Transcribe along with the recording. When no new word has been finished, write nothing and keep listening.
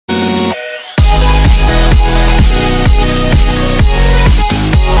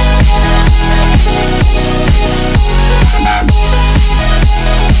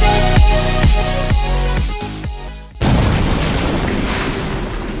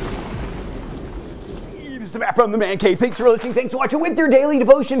this is Matt from the Man Cave. Thanks for listening. Thanks for watching with your daily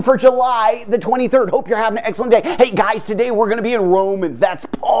devotion for July the 23rd. Hope you're having an excellent day. Hey guys, today we're going to be in Romans. That's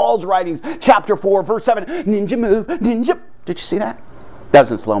Paul's writings, chapter 4, verse 7. Ninja move, ninja. Did you see that? That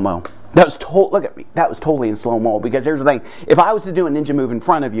was in slow-mo. That was look at me. That was totally in slow-mo, because here's the thing. If I was to do a ninja move in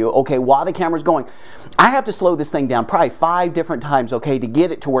front of you, okay, while the camera's going, I have to slow this thing down probably 5 different times, okay, to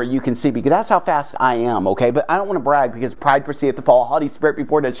get it to where you can see, because that's how fast I am, okay? But I don't want to brag, because pride proceedeth the fall, haughty spirit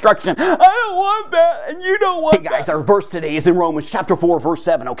before destruction. I don't want that, and you don't want that. Hey guys, our verse today is in Romans chapter 4, verse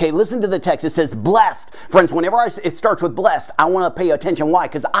 7, okay? Listen to the text. It says, blessed. Friends, whenever it starts with blessed, I want to pay attention. Why?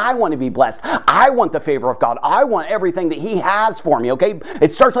 Because I want to be blessed. I want the favor of God. I want everything that He has for me, okay?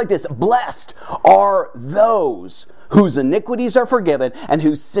 It starts like this. Blessed are those whose iniquities are forgiven and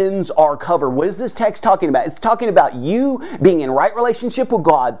whose sins are covered. What is this text talking about? It's talking about you being in right relationship with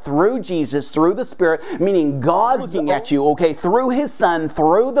God through Jesus, through the Spirit, meaning God's looking at you, okay, through His Son,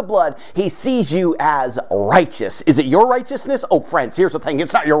 through the blood. He sees you as righteous. Is it your righteousness? Oh, friends, here's the thing.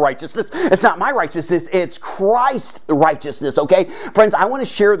 It's not your righteousness. It's not my righteousness. It's Christ's righteousness, okay? Friends, I want to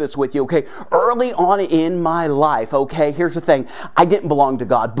share this with you, okay? Early on in my life, okay, here's the thing. I didn't belong to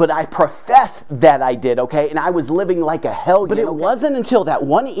God, but I professed that I did, okay? And I was living like a hellion. But it wasn't until that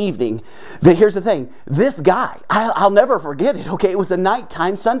one evening that, here's the thing, this guy, I'll never forget it, okay? It was a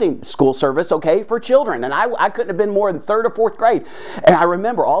nighttime Sunday school service, okay, for children. And I couldn't have been more than 3rd or 4th grade. And I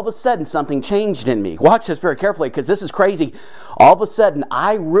remember all of a sudden something changed in me. Watch this very carefully, because this is crazy. All of a sudden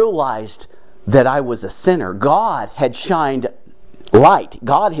I realized that I was a sinner. God had shined light.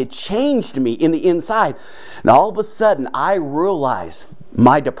 God had changed me in the inside. And all of a sudden I realized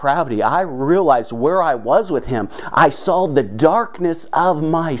my depravity. I realized where I was with Him. I saw the darkness of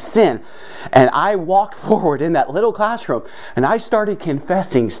my sin. And I walked forward in that little classroom and I started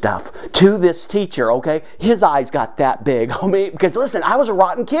confessing stuff to this teacher, okay? His eyes got that big. I mean, because listen, I was a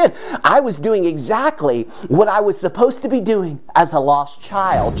rotten kid. I was doing exactly what I was supposed to be doing as a lost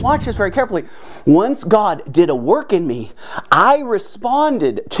child. Watch this very carefully. Once God did a work in me, I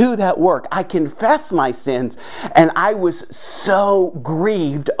responded to that work. I confessed my sins, and I was so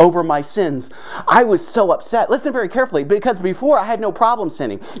grieved over my sins. I was so upset. Listen very carefully, because before I had no problem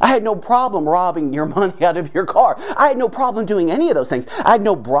sinning. I had no problem robbing your money out of your car. I had no problem doing any of those things. I had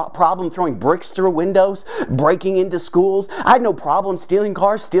no problem throwing bricks through windows, breaking into schools. I had no problem stealing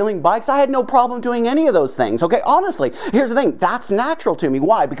cars, stealing bikes. I had no problem doing any of those things, okay? Honestly, here's the thing. That's natural to me.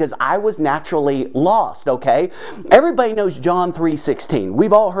 Why? Because I was naturally lost, okay? Everybody knows John 3:16.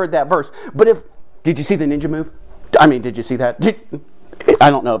 We've all heard that verse. But did you see the ninja move? I mean, did you see that? I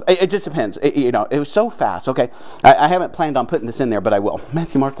don't know. It just depends. It was so fast. Okay, I haven't planned on putting this in there, but I will.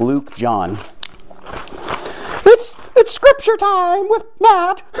 Matthew, Mark, Luke, John. It's scripture time with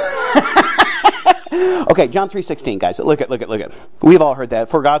Matt. Okay, John 3:16, guys. Look at. We've all heard that.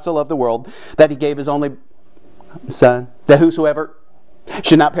 For God so loved the world that He gave His only Son, that whosoever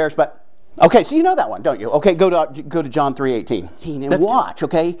should not perish but... Okay, so you know that one, don't you? Okay, go to John 3:18 and watch,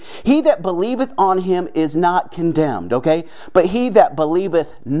 okay? He that believeth on Him is not condemned, okay? But he that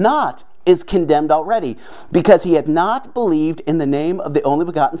believeth not is condemned already, because he hath not believed in the name of the only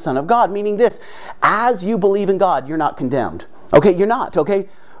begotten Son of God. Meaning this, as you believe in God, you're not condemned. Okay, you're not, okay?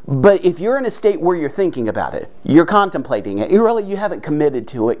 But if you're in a state where you're thinking about it, you're contemplating it, you haven't committed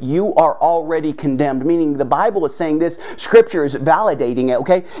to it, you are already condemned. Meaning the Bible is saying this, Scripture is validating it,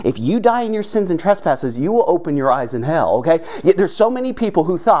 okay? If you die in your sins and trespasses, you will open your eyes in hell, okay? Yet there's so many people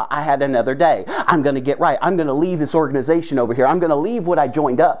who thought, I had another day. I'm going to get right. I'm going to leave this organization over here. I'm going to leave what I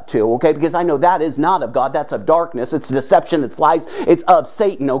joined up to, okay? Because I know that is not of God. That's of darkness. It's deception. It's lies. It's of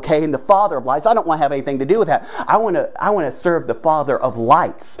Satan, okay? And the father of lies. I don't want to have anything to do with that. I want to serve the Father of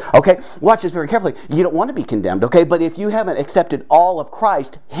lights. Okay, watch this very carefully. You don't want to be condemned, okay? But if you haven't accepted all of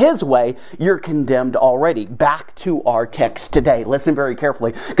Christ, His way, you're condemned already. Back to our text today. Listen very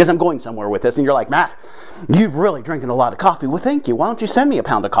carefully, because I'm going somewhere with this, and you're like, Matt, you've really drinking a lot of coffee. Well, thank you. Why don't you send me a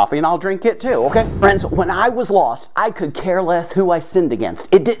pound of coffee, and I'll drink it too, okay? Friends, when I was lost, I could care less who I sinned against.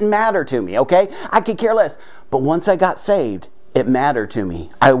 It didn't matter to me, okay? I could care less. But once I got saved, it mattered to me.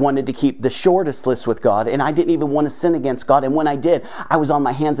 I wanted to keep the shortest list with God, and I didn't even want to sin against God. And when I did, I was on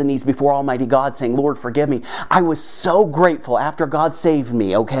my hands and knees before Almighty God saying, Lord, forgive me. I was so grateful after God saved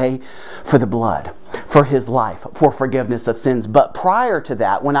me, okay, for the blood, for His life, for forgiveness of sins. But prior to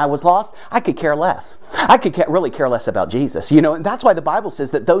that, when I was lost, I could care less. I could really care less about Jesus. You know, and that's why the Bible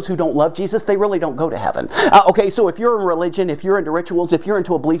says that those who don't love Jesus, they really don't go to heaven. Okay, so if you're in religion, if you're into rituals, if you're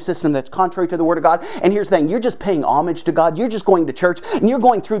into a belief system that's contrary to the Word of God, and here's the thing, you're just paying homage to God, you're just going to church, and you're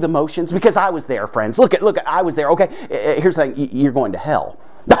going through the motions, because I was there, friends. Look, I was there, okay? Here's the thing, you're going to hell.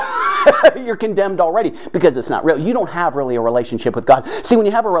 You're condemned already because it's not real. You don't have really a relationship with God. See, when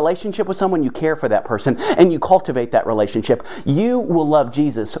you have a relationship with someone, you care for that person and you cultivate that relationship. You will love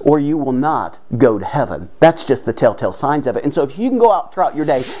Jesus or you will not go to heaven. That's just the telltale signs of it. And so if you can go out throughout your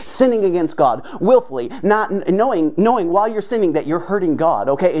day sinning against God willfully, not knowing while you're sinning that you're hurting God,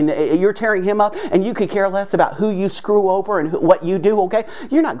 okay, and you're tearing Him up, and you could care less about who you screw over and what you do, okay,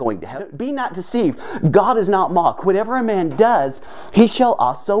 you're not going to heaven. Be not deceived. God is not mocked. Whatever a man does, he shall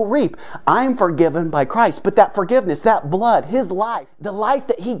also reap. I am forgiven by Christ, but that forgiveness, that blood, His life, the life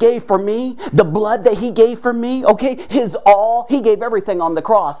that He gave for me, the blood that He gave for me, okay, His all, He gave everything on the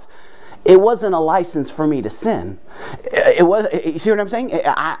cross. It wasn't a license for me to sin. It was, you see what I'm saying?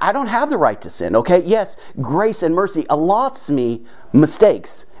 I don't have the right to sin, okay? Yes, grace and mercy allots me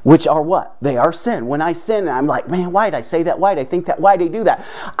mistakes, which are what? They are sin. When I sin, I'm like, man, why did I say that? Why did I think that? Why did I do that?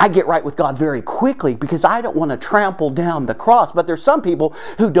 I get right with God very quickly because I don't want to trample down the cross. But there's some people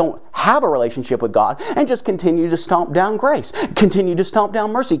who don't have a relationship with God and just continue to stomp down grace, continue to stomp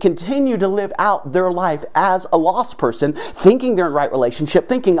down mercy, continue to live out their life as a lost person, thinking they're in right relationship,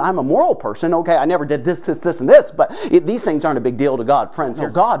 thinking I'm a moral person. Okay, I never did this, and this, but these things aren't a big deal to God, friends.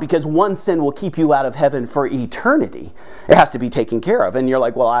 Here's God, because one sin will keep you out of heaven for eternity. It has to be taken care of. And you're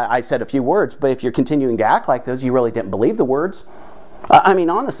like, well, I said a few words, but if you're continuing to act like those, you really didn't believe the words. I mean,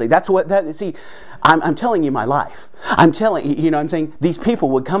 honestly, that's what that. See, I'm telling you my life. I'm telling you know what I'm saying. These people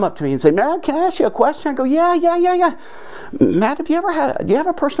would come up to me and say, Matt, can I ask you a question? I go, yeah. Matt, do you have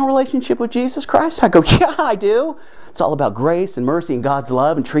a personal relationship with Jesus Christ? I go, yeah, I do. It's all about grace and mercy and God's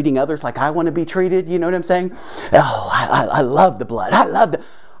love and treating others like I want to be treated. You know what I'm saying? Oh, I love the blood.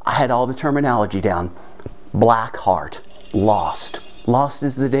 I had all the terminology down. Black heart, lost. Lost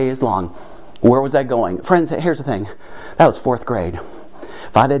as the day is long. Where was I going? Friends, here's the thing. That was 4th grade.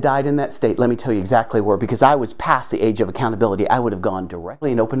 If I'd have died in that state, let me tell you exactly where, because I was past the age of accountability. I would have gone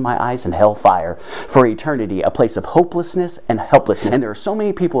directly and opened my eyes in hellfire for eternity, a place of hopelessness and helplessness. And there are so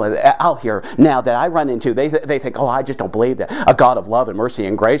many people out here now that I run into, they think, oh, I just don't believe that a God of love and mercy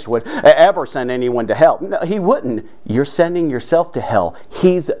and grace would ever send anyone to hell. No, He wouldn't. You're sending yourself to hell.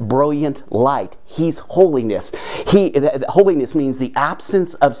 He's brilliant light. He's holiness. Holiness means the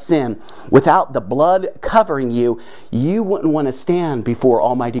absence of sin. Without the blood covering you, you wouldn't want to stand before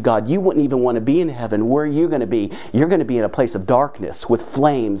Almighty God. You wouldn't even want to be in heaven. Where are you going to be? You're going to be in a place of darkness with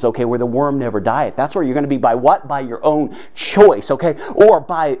flames, okay, where the worm never dieth. That's where you're going to be. By what? By your own choice, okay, or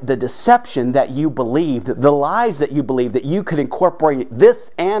by the deception that you believed, the lies that you believed, that you could incorporate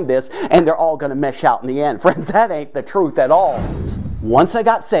this, and they're all going to mesh out in the end. Friends, that ain't the truth at all. Once I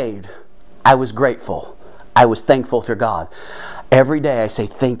got saved, I was grateful. I was thankful to God. Every day I say,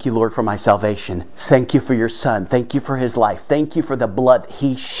 thank you, Lord, for my salvation. Thank you for your Son. Thank you for His life. Thank you for the blood that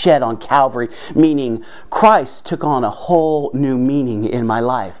He shed on Calvary, meaning Christ took on a whole new meaning in my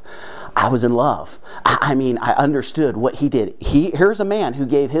life. I was in love. I mean, I understood what He did. Here's a man who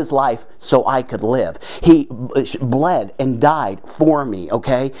gave his life so I could live. He bled and died for me,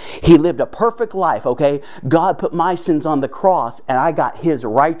 okay? He lived a perfect life, okay? God put my sins on the cross and I got His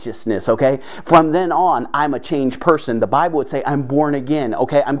righteousness, okay? From then on, I'm a changed person. The Bible would say I'm born again,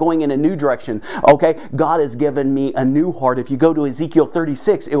 okay? I'm going in a new direction, okay? God has given me a new heart. If you go to Ezekiel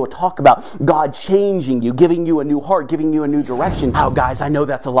 36, it will talk about God changing you, giving you a new heart, giving you a new direction. Oh, guys, I know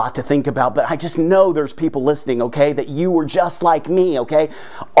that's a lot to think about, but I just know there's people listening, okay, that you were just like me, okay?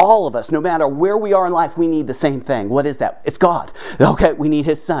 All of us, no matter where we are in life, we need the same thing. What is that? It's God, okay? We need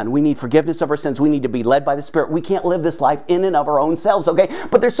His Son. We need forgiveness of our sins. We need to be led by the Spirit. We can't live this life in and of our own selves, okay?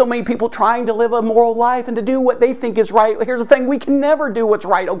 But there's so many people trying to live a moral life and to do what they think is right. Here's the thing. We can never do what's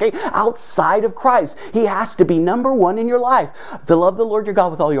right, okay? Outside of Christ. He has to be number one in your life. To love the Lord your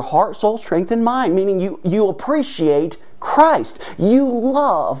God with all your heart, soul, strength, and mind, meaning you appreciate Christ. You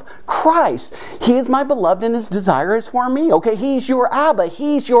love Christ. He is my beloved and His desire is for me. Okay, He's your Abba.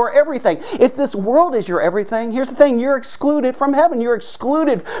 He's your everything. If this world is your everything, here's the thing. You're excluded from heaven. You're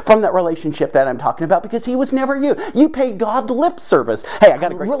excluded from that relationship that I'm talking about because He was never you. You paid God lip service. Hey, I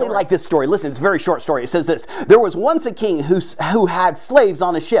got a great story. Like this story. Listen, it's a very short story. It says this. There was once a king who had slaves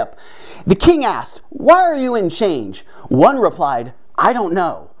on a ship. The king asked, "Why are you in chains?" One replied, "I don't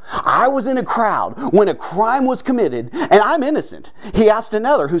know. I was in a crowd when a crime was committed, and I'm innocent." He asked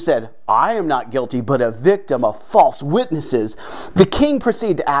another who said, "I am not guilty, but a victim of false witnesses." The king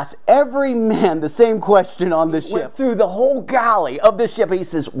proceeded to ask every man the same question on the ship. Went through the whole galley of the ship. He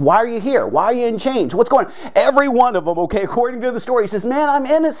says, "Why are you here? Why are you in chains? What's going on?" Every one of them, okay, according to the story, he says, "Man, I'm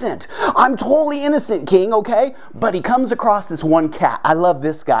innocent. I'm totally innocent, king," okay? But he comes across this one cat. I love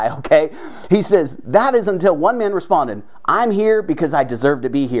this guy, okay? He says, "That is until one man responded, I'm here because I deserve to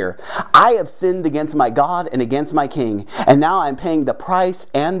be here. I have sinned against my God and against my king, and now I'm paying the price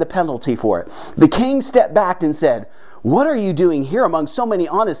and the penalty for it." The king stepped back and said, "What are you doing here among so many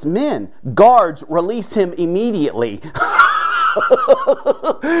honest men? Guards, release him immediately."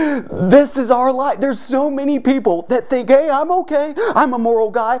 This is our life. There's so many people that think, "Hey, I'm okay. I'm a moral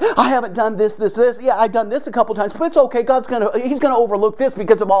guy. I haven't done this. Yeah, I've done this a couple times, but it's okay. He's gonna overlook this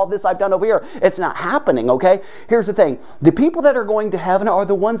because of all this I've done over here." It's not happening, okay? Here's the thing. The people that are going to heaven are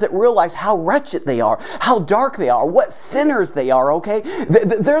the ones that realize how wretched they are, how dark they are, what sinners they are, okay?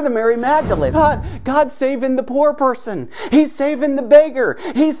 They're the Mary Magdalene. God's saving the poor person. He's saving the beggar.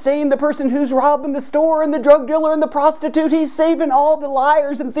 He's saving the person who's robbing the store and the drug dealer and the prostitute. He's saving all the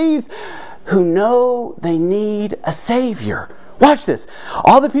liars and thieves who know they need a Savior. Watch this.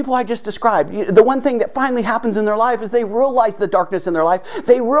 All the people I just described, the one thing that finally happens in their life is they realize the darkness in their life.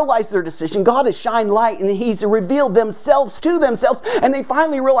 They realize their decision. God has shined light and He's revealed themselves to themselves. And they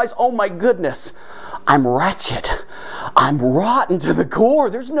finally realize, "Oh my goodness, I'm wretched. I'm rotten to the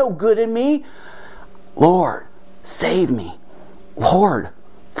core. There's no good in me. Lord, save me. Lord,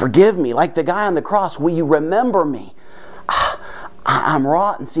 forgive me. Like the guy on the cross, will you remember me? I'm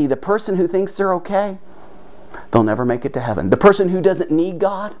rotten." See, the person who thinks they're okay, they'll never make it to heaven. The person who doesn't need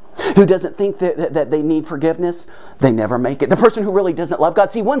God, who doesn't think that they need forgiveness, they never make it. The person who really doesn't love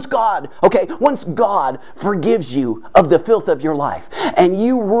God. See, once God forgives you of the filth of your life, and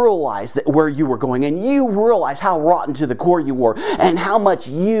you realize that where you were going, and you realize how rotten to the core you were, and how much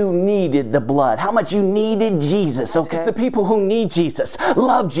you needed the blood, how much you needed Jesus, okay? It's the people who need Jesus,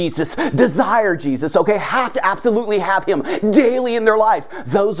 love Jesus, desire Jesus, okay, have to absolutely have Him daily in their lives.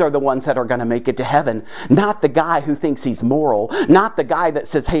 Those are the ones that are going to make it to heaven. Not the guy who thinks he's moral, not the guy that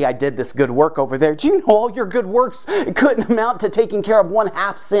says, "Hey, I did this good work over there." Do you know all your good works couldn't amount to taking care of one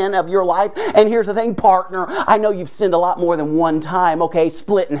half sin of your life? And here's the thing, partner, I know you've sinned a lot more than one time, okay,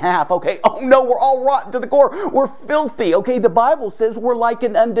 split in half, okay? Oh no, we're all rotten to the core. We're filthy, okay? The Bible says we're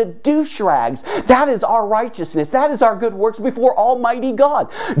likened unto douche rags. That is our righteousness. That is our good works before Almighty God.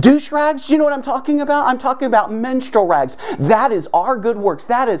 Douche rags, do you know what I'm talking about? I'm talking about menstrual rags. That is our good works.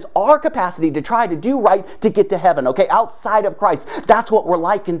 That is our capacity to try to do right to get to heaven, okay? Outside of Christ. That's what we're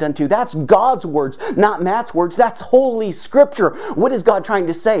likened unto. That's God's words, not Matt's words. That's Holy Scripture. What is God trying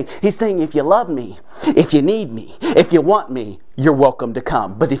to say? He's saying, if you love me, if you need me, if you want me, you're welcome to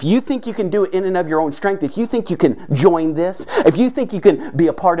come. But if you think you can do it in and of your own strength, if you think you can join this, if you think you can be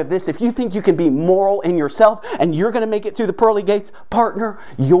a part of this, if you think you can be moral in yourself and you're going to make it through the pearly gates, partner,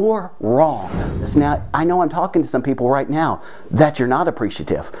 you're wrong. Now, I know I'm talking to some people right now that you're not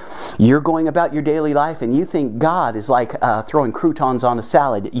appreciative. You're going about your daily life and you think God is like throwing croutons on a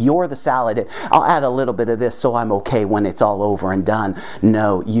salad. You're the salad. I'll add a little bit of this so I'm okay when it's all over and done.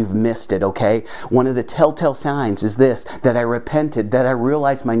 No, you've missed it, okay? One of the telltale signs is this, that I repented, that I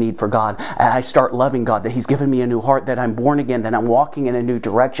realized my need for God, and I start loving God, that He's given me a new heart, that I'm born again, that I'm walking in a new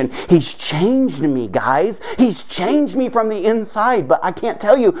direction. He's changed me, guys. He's changed me from the inside. But I can't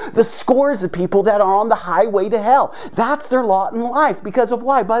tell you the scores of people that are on the highway to hell. That's their lot in life. Because of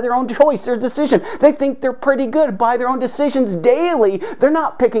why? By their own choice, their decision. They think they're pretty good by their own decisions daily. They're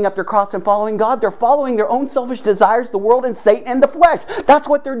not picking up their cross and following God. They're following their own selfish desires, the world and Satan and the flesh. That's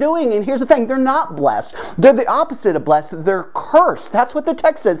what they're doing. And here's the thing, they're not blessed. They're the opposite of blessed. They're cursed. That's what the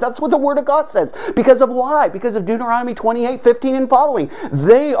text says. That's what the Word of God says. Because of why? Because of Deuteronomy 28:15 and following.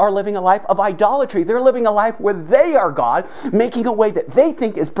 They are living a life of idolatry. They're living a life where they are God, making a way that they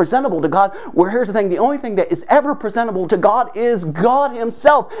think is presentable to God, where here's the thing, the only thing that is ever presentable to God is God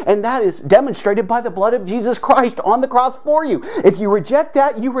Himself, and that is demonstrated by the blood of Jesus Christ on the cross for you. If you reject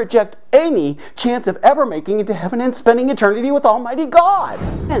that, you reject any chance of ever making it to heaven and spending eternity with Almighty God.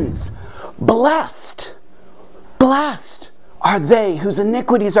 Hence, blessed are they whose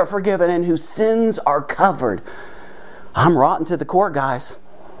iniquities are forgiven and whose sins are covered. I'm rotten to the core, guys.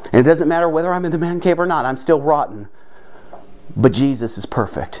 And it doesn't matter whether I'm in the man cave or not, I'm still rotten. But Jesus is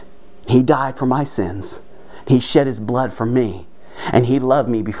perfect. He died for my sins. He shed His blood for me. And He loved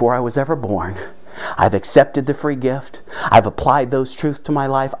me before I was ever born. I've accepted the free gift. I've applied those truths to my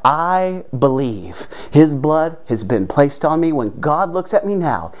life. I believe His blood has been placed on me. When God looks at me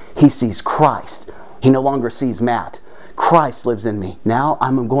now, He sees Christ. He no longer sees Matt. Christ lives in me. Now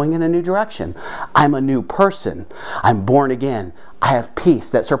I'm going in a new direction. I'm a new person. I'm born again. I have peace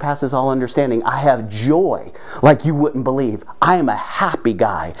that surpasses all understanding. I have joy like you wouldn't believe. I am a happy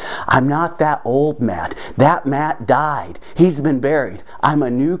guy. I'm not that old Matt. That Matt died. He's been buried. I'm a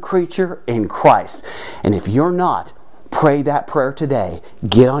new creature in Christ. And if you're not, pray that prayer today.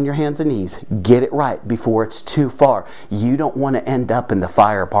 Get on your hands and knees. Get it right before it's too far. You don't want to end up in the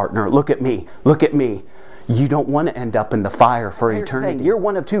fire, partner. Look at me. Look at me. You don't want to end up in the fire for eternity. You're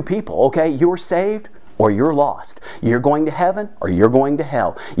one of two people, okay? You're saved or you're lost. You're going to heaven or you're going to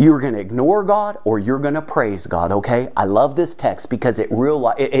hell. You're going to ignore God or you're going to praise God, okay? I love this text because it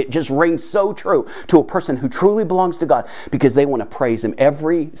just rings so true to a person who truly belongs to God, because they want to praise Him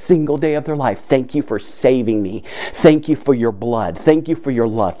every single day of their life. Thank you for saving me. Thank you for your blood. Thank you for your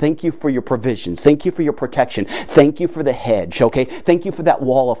love. Thank you for your provisions. Thank you for your protection. Thank you for the hedge, okay? Thank you for that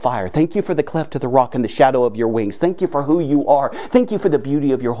wall of fire. Thank you for the cleft of the rock and the shadow of your wings. Thank you for who you are. Thank you for the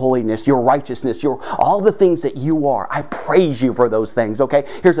beauty of your holiness, your righteousness, all the things that you are. I praise you for those things, okay?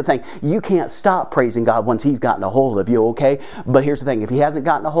 Here's the thing. You can't stop praising God once He's gotten a hold of you, okay? But here's the thing. If He hasn't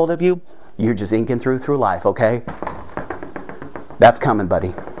gotten a hold of you, you're just inking through life, okay? That's coming,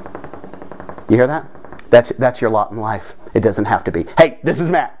 buddy. You hear that? That's your lot in life. It doesn't have to be. Hey, this is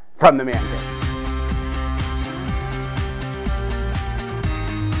Matt from The Man Cave.